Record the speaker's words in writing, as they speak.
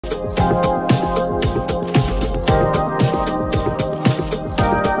Hello,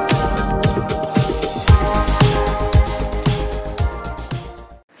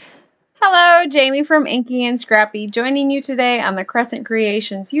 Jamie from Inky&Scrappy, joining you today on the Crescent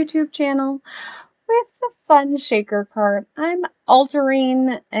Creations YouTube channel with the fun shaker card. I'm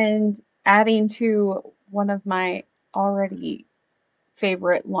altering and adding to one of my already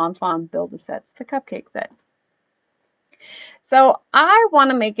favorite Lawn Fawn Build-A-Sets, the Cupcake set. So I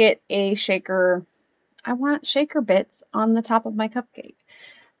want to make it a shaker. I want shaker bits on the top of my cupcake.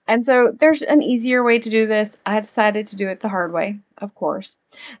 And so there's an easier way to do this. I decided to do it the hard way, of course.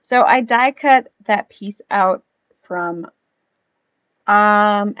 So I die cut that piece out from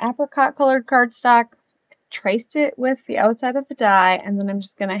apricot colored cardstock, traced it with the outside of the die, and then I'm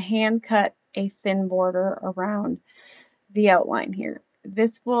just going to hand cut a thin border around the outline here.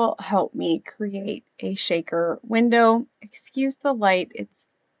 This will help me create a shaker window. Excuse the light. It's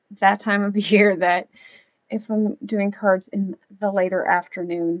that time of year that if I'm doing cards in the later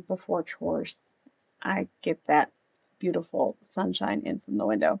afternoon before chores, I get that beautiful sunshine in from the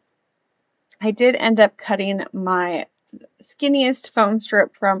window. I did end up cutting my skinniest foam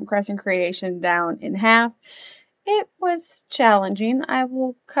strip from Crescent Creation down in half. It was challenging. I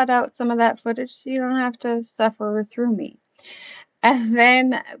will cut out some of that footage so you don't have to suffer through me. And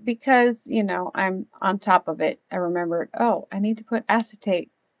then because, you know, I'm on top of it, I remembered, oh, I need to put acetate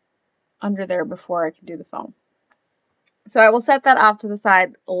under there before I can do the foam. So I will set that off to the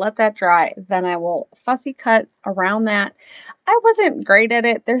side, let that dry, then I will fussy cut around that. I wasn't great at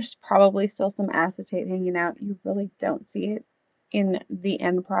it. There's probably still some acetate hanging out. You really don't see it in the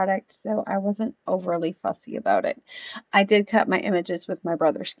end product, so I wasn't overly fussy about it. I did cut my images with my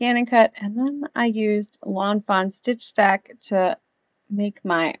brother's Scan and Cut, and then I used Lawn Fawn Stitch Stack to make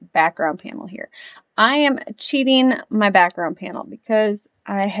my background panel here. I am cheating my background panel because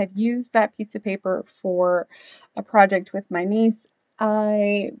I had used that piece of paper for a project with my niece.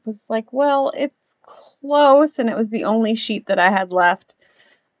 I was like, well, it's close, and it was the only sheet that I had left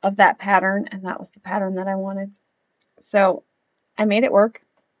of that pattern, and that was the pattern that I wanted. So I made it work.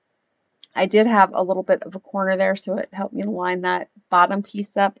 I did have a little bit of a corner there, so it helped me line that bottom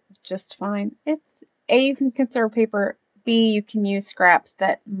piece up just fine. It's A, you can conserve paper. B, you can use scraps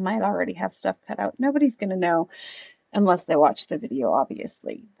that might already have stuff cut out. Nobody's going to know, unless they watch the video,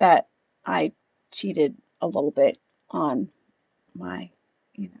 obviously, that I cheated a little bit on my,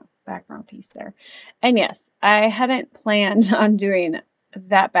 background piece there. And yes, I hadn't planned on doing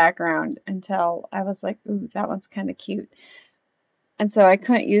that background until I was like, ooh, that one's kind of cute. And so I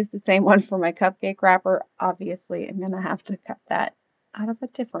couldn't use the same one for my cupcake wrapper. Obviously, I'm going to have to cut that out of a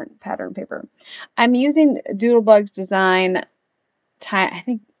different pattern paper. I'm using Doodle Bug's design, I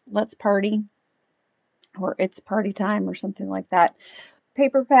think Let's Party, or It's Party Time, or something like that.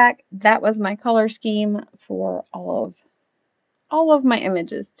 Paper pack. That was my color scheme for all of my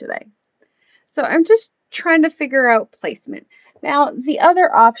images today. So I'm just trying to figure out placement. Now, the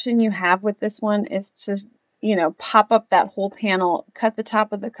other option you have with this one is to, pop up that whole panel, cut the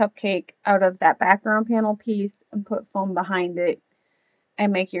top of the cupcake out of that background panel piece, and put foam behind it,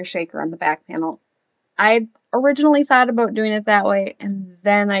 and make your shaker on the back panel. I originally thought about doing it that way, and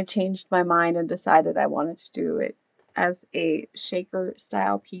then I changed my mind and decided I wanted to do it as a shaker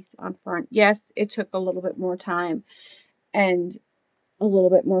style piece on front. Yes, it took a little bit more time and a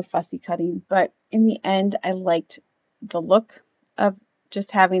little bit more fussy cutting, but in the end, I liked the look of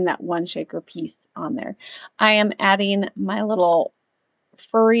just having that one shaker piece on there. I am adding my little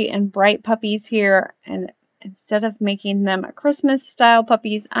Furry and Bright puppies here, and instead of making them Christmas style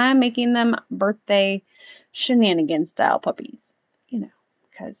puppies, I'm making them birthday shenanigan style puppies,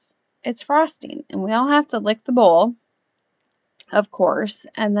 because it's frosting and we all have to lick the bowl, of course,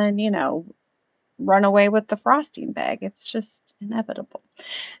 and then, run away with the frosting bag. It's just inevitable.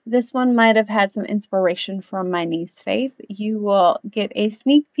 This one might have had some inspiration from my niece Faith. You will get a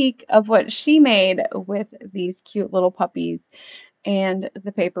sneak peek of what she made with these cute little puppies and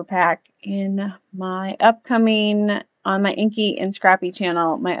the paper pack in my upcoming, on my Inky&Scrappy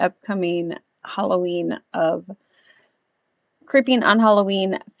channel, my upcoming Halloween of Creeping on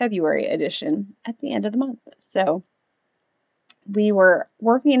Halloween February edition at the end of the month. So we were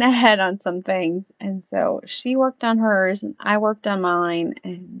working ahead on some things, and so she worked on hers and I worked on mine,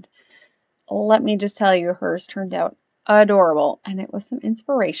 and let me just tell you, hers turned out adorable, and it was some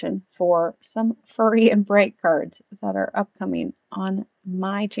inspiration for some Furry and Bright cards that are upcoming on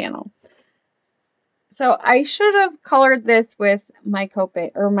my channel. So I should have colored this with my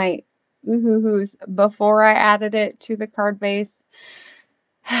Copic or my Ohuhus before I added it to the card base.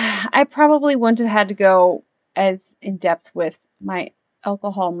 I probably wouldn't have had to go as in depth with my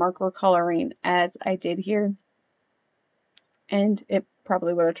alcohol marker coloring as I did here. And it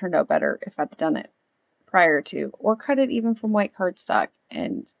probably would have turned out better if I'd done it prior to, or cut it even from white cardstock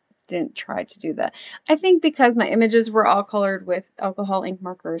and didn't try to do that. I think because my images were all colored with alcohol ink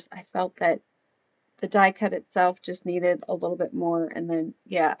markers, I felt that the die cut itself just needed a little bit more, and then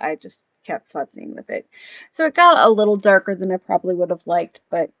yeah, I just kept futzing with it. So it got a little darker than I probably would have liked,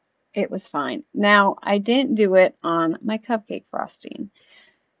 but it was fine. Now, I didn't do it on my cupcake frosting,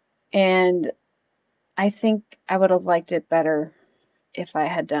 and I think I would have liked it better if I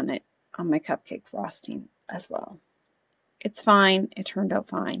had done it on my cupcake frosting as well. It's fine. It turned out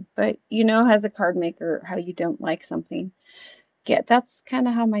fine. But you know, as a card maker, how you don't like something. Yeah, that's kind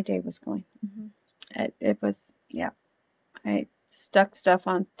of how my day was going. It was, yeah. I stuck stuff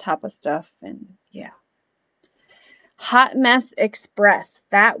on top of stuff, and yeah. Hot Mess Express.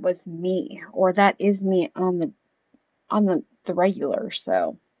 That was me, or that is me on the regular.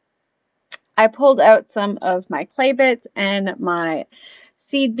 So I pulled out some of my clay bits and my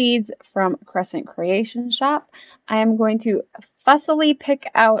seed beads from Crescent Creations Shop. I am going to fussily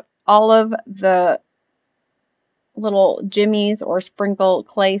pick out all of the little jimmies or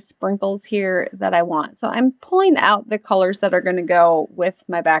clay sprinkles here that I want. So I'm pulling out the colors that are going to go with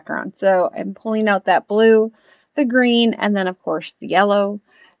my background. So I'm pulling out that blue, the green, and then of course the yellow.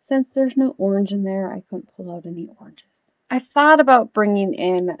 Since there's no orange in there, I couldn't pull out any oranges. I thought about bringing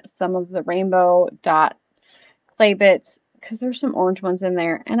in some of the rainbow dot clay bits because there's some orange ones in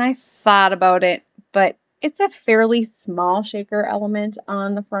there, and I thought about it, but it's a fairly small shaker element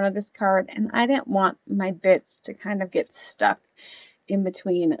on the front of this card, and I didn't want my bits to kind of get stuck in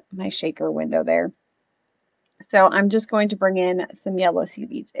between my shaker window there. So I'm just going to bring in some yellow seed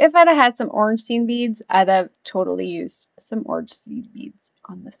beads. If I'd have had some orange seed beads, I'd have totally used some orange seed beads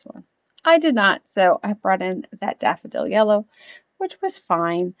on this one. I did not, so I brought in that daffodil yellow, which was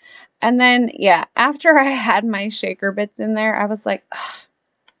fine. And then, yeah, after I had my shaker bits in there, I was like, ugh,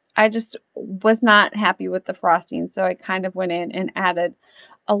 I just was not happy with the frosting, so I kind of went in and added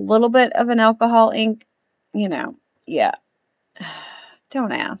a little bit of an alcohol ink. You know, yeah.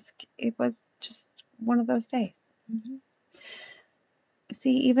 Don't ask. It was just one of those days.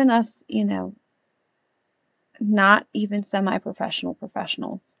 See, even us, you know, not even semi-professional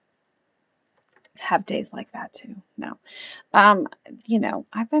professionals have days like that too. No. You know,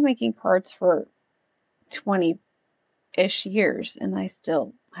 I've been making cards for 20-ish years, and I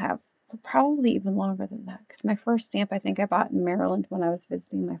still have probably even longer than that, because my first stamp I think I bought in Maryland when I was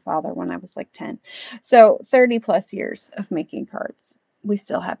visiting my father when I was like 10. So 30 plus years of making cards. We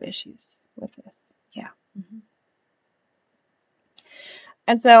still have issues with this. Yeah.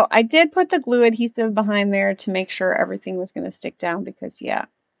 And so I did put the glue adhesive behind there to make sure everything was going to stick down, because yeah,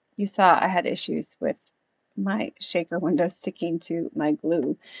 you saw I had issues with my shaker window sticking to my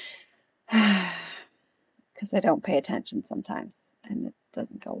glue. Because I don't pay attention sometimes and it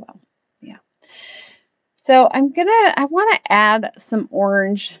doesn't go well. Yeah. So I want to add some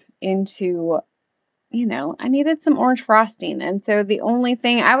orange into, you know, I needed some orange frosting. And so the only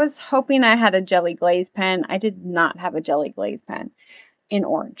thing, I was hoping I had a jelly glaze pen. I did not have a jelly glaze pen in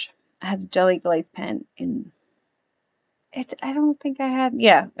orange. I had a jelly glaze pen in it. I don't think I had,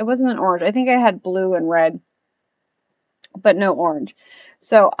 yeah, it wasn't an orange. I think I had blue and red, but no orange.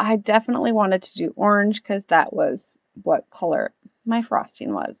 So I definitely wanted to do orange because that was what color my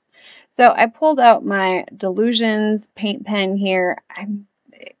frosting was. So I pulled out my Delusions paint pen here.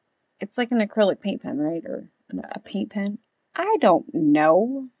 It's like an acrylic paint pen, right? Or a paint pen. I don't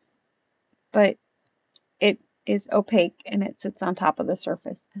know, but it is opaque and it sits on top of the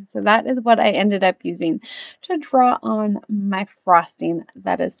surface. And so that is what I ended up using to draw on my frosting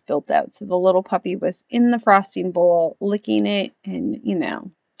that is spilled out. So the little puppy was in the frosting bowl, licking it and, you know,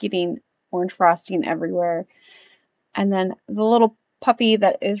 getting orange frosting everywhere. And then the little puppy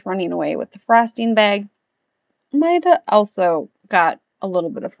that is running away with the frosting bag might have also got a little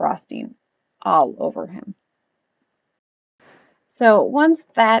bit of frosting all over him. So once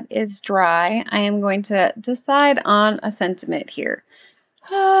that is dry, I am going to decide on a sentiment here.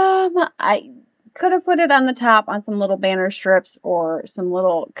 I could have put it on the top on some little banner strips or some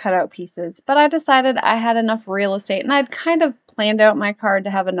little cutout pieces, but I decided I had enough real estate, and I'd kind of planned out my card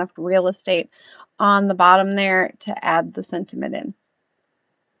to have enough real estate on the bottom there to add the sentiment in.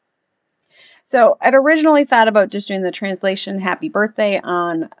 So I'd originally thought about just doing the translation happy birthday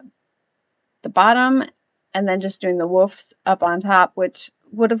on the bottom and then just doing the woofs up on top, which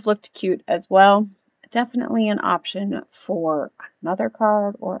would have looked cute as well. Definitely an option for another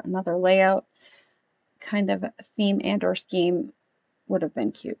card or another layout. Kind of theme and or scheme would have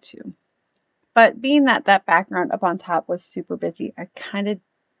been cute too. But being that that background up on top was super busy, I kind of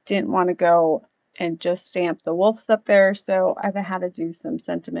didn't want to go and just stamp the wolves up there. So I've had to do some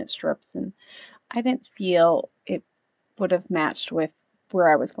sentiment strips, and I didn't feel it would have matched with where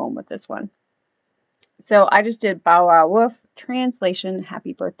I was going with this one. So I just did Bow Wow Woof, translation,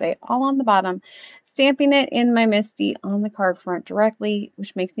 happy birthday, all on the bottom, stamping it in my Misty on the card front directly,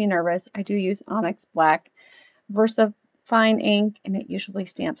 which makes me nervous. I do use Onyx Black Versa fine ink, and it usually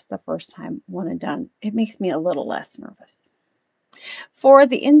stamps the first time, one and done. It makes me a little less nervous. For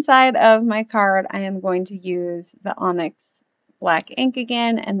the inside of my card, I am going to use the Onyx Black ink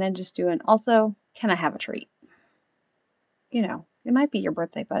again, and then just do an also, can I have a treat? You know, it might be your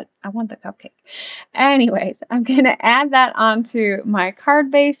birthday, but I want the cupcake. Anyways, I'm going to add that onto my card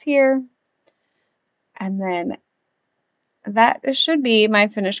base here. And then that should be my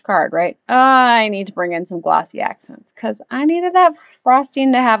finished card, right? I need to bring in some glossy accents because I needed that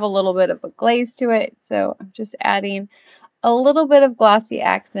frosting to have a little bit of a glaze to it. So I'm just adding a little bit of glossy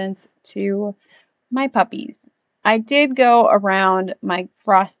accents to my puppies. I did go around my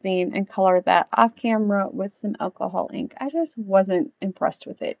frosting and color that off camera with some alcohol ink. I just wasn't impressed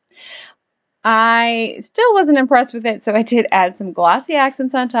with it. I still wasn't impressed with it, so I did add some glossy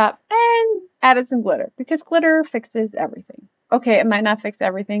accents on top and added some glitter because glitter fixes everything. Okay, it might not fix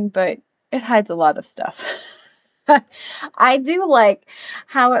everything, but it hides a lot of stuff. I do like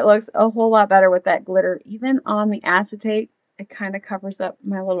how it looks a whole lot better with that glitter. Even on the acetate, it kind of covers up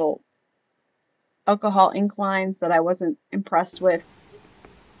my little alcohol ink lines that I wasn't impressed with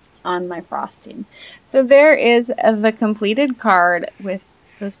on my frosting. So there is the completed card with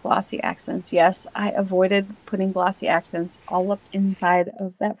those glossy accents. Yes, I avoided putting glossy accents all up inside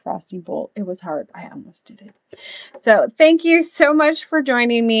of that frosting bowl. It was hard. I almost did it. So thank you so much for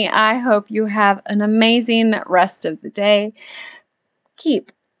joining me. I hope you have an amazing rest of the day.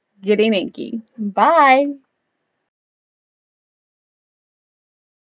 Keep getting inky. Bye.